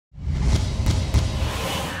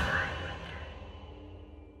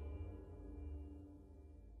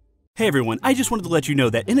Hey everyone, I just wanted to let you know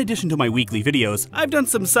that in addition to my weekly videos, I've done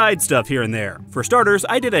some side stuff here and there. For starters,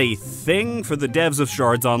 I did a thing for the devs of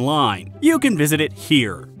Shards Online. You can visit it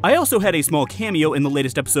here. I also had a small cameo in the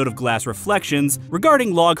latest episode of Glass Reflections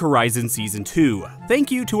regarding Log Horizon Season 2. Thank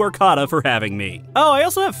you to Arcata for having me. Oh, I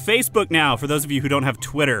also have Facebook now, for those of you who don't have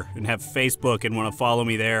Twitter and have Facebook and want to follow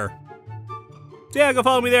me there. Yeah, go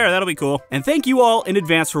follow me there, that'll be cool. And thank you all in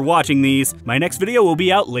advance for watching these. My next video will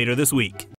be out later this week.